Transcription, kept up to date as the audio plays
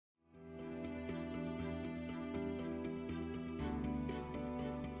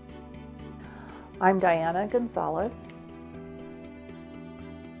I'm Diana Gonzalez.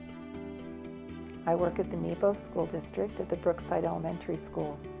 I work at the Nebo School District at the Brookside Elementary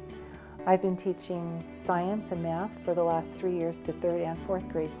School. I've been teaching science and math for the last 3 years to 3rd and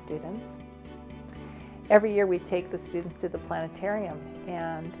 4th grade students. Every year we take the students to the planetarium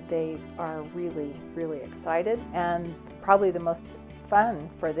and they are really, really excited, and probably the most fun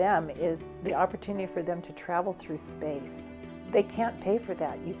for them is the opportunity for them to travel through space. They can't pay for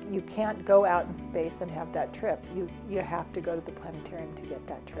that. You can't go out in space and have that trip. You have to go to the planetarium to get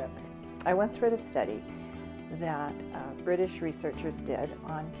that trip. I once read a study that British researchers did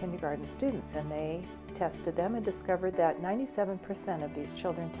on kindergarten students, and they tested them and discovered that 97% of these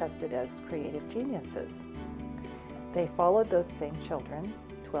children tested as creative geniuses. They followed those same children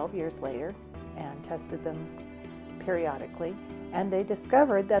 12 years later and tested them periodically, and they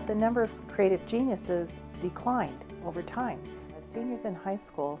discovered that the number of creative geniuses declined over time. As seniors in high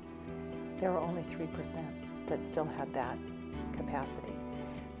school, there were only 3% that still had that capacity.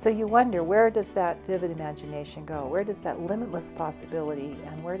 So you wonder, where does that vivid imagination go? Where does that limitless possibility,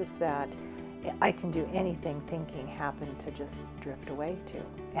 and where does that I can do anything thinking happen to just drift away to?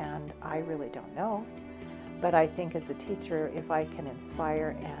 And I really don't know. But I think as a teacher, if I can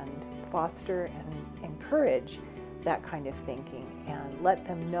inspire and foster and encourage that kind of thinking and let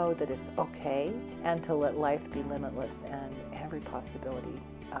them know that it's okay, and to let life be limitless and every possibility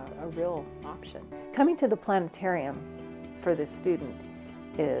a real option. Coming to the planetarium for this student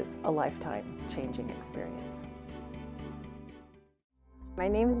is a lifetime-changing experience. My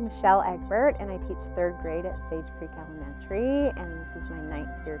name is Michelle Egbert, and I teach 3rd grade at Sage Creek Elementary, and this is my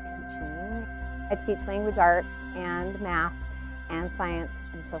 9th year teaching. I teach language arts and math and science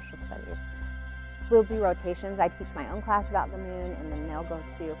and social studies. We'll do rotations. I teach my own class about the moon, and then they'll go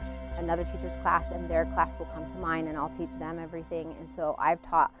to another teacher's class, and their class will come to mine, and I'll teach them everything. And so I've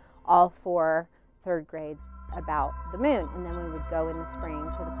taught all 4 3rd grades about the moon, and then we would go in the spring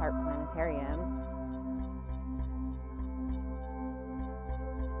to the Clark Planetarium.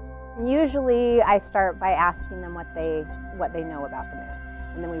 And usually I start by asking them what they know about the moon,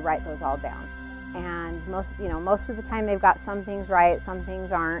 and then we write those all down. And most of the time they've got some things right, some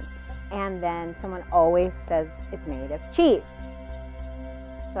things aren't, and then someone always says it's made of cheese.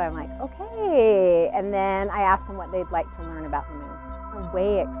 So I'm like, okay, and then I ask them what they'd like to learn about the moon. I'm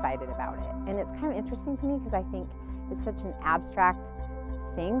way excited about it, and it's kind of interesting to me because I think it's such an abstract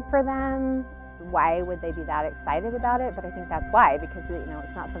thing for them. Why would they be that excited about it? But I think that's why, because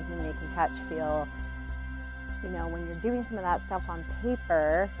it's not something they can touch, feel. When you're doing some of that stuff on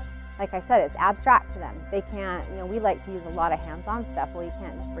paper, like I said, it's abstract to them. They can't, we like to use a lot of hands-on stuff. Well, you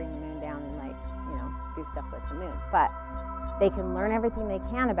can't just bring the moon down and do stuff with the moon. But they can learn everything they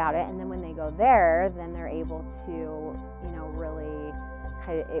can about it, and then when they go there, then they're able to, really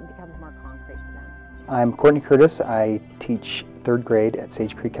it becomes more concrete to them. I'm Courtney Curtis. I teach 3rd grade at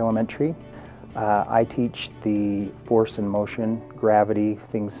Sage Creek Elementary. I teach the force and motion, gravity,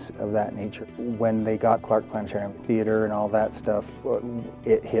 things of that nature. When they got Clark Planetarium theater and all that stuff,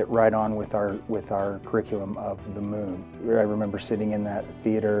 it hit right on with our curriculum of the moon. I remember sitting in that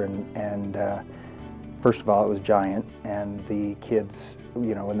theater and first of all, it was giant, and the kids,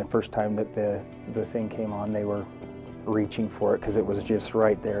 when the first time that the thing came on, they were reaching for it because it was just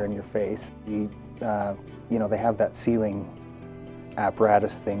right there in your face. They have that ceiling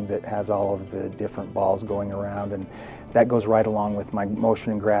apparatus thing that has all of the different balls going around, and that goes right along with my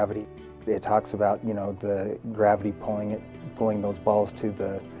motion and gravity. It talks about the gravity pulling those balls to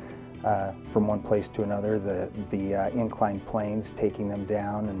from one place to another, the inclined planes taking them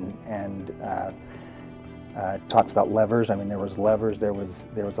down, and talks about levers. I mean, there was levers, there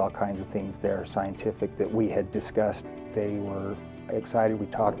was all kinds of things there, scientific, that we had discussed. They were excited. We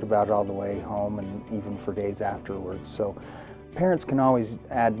talked about it all the way home and even for days afterwards. So parents can always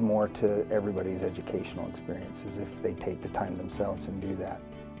add more to everybody's educational experiences if they take the time themselves and do that.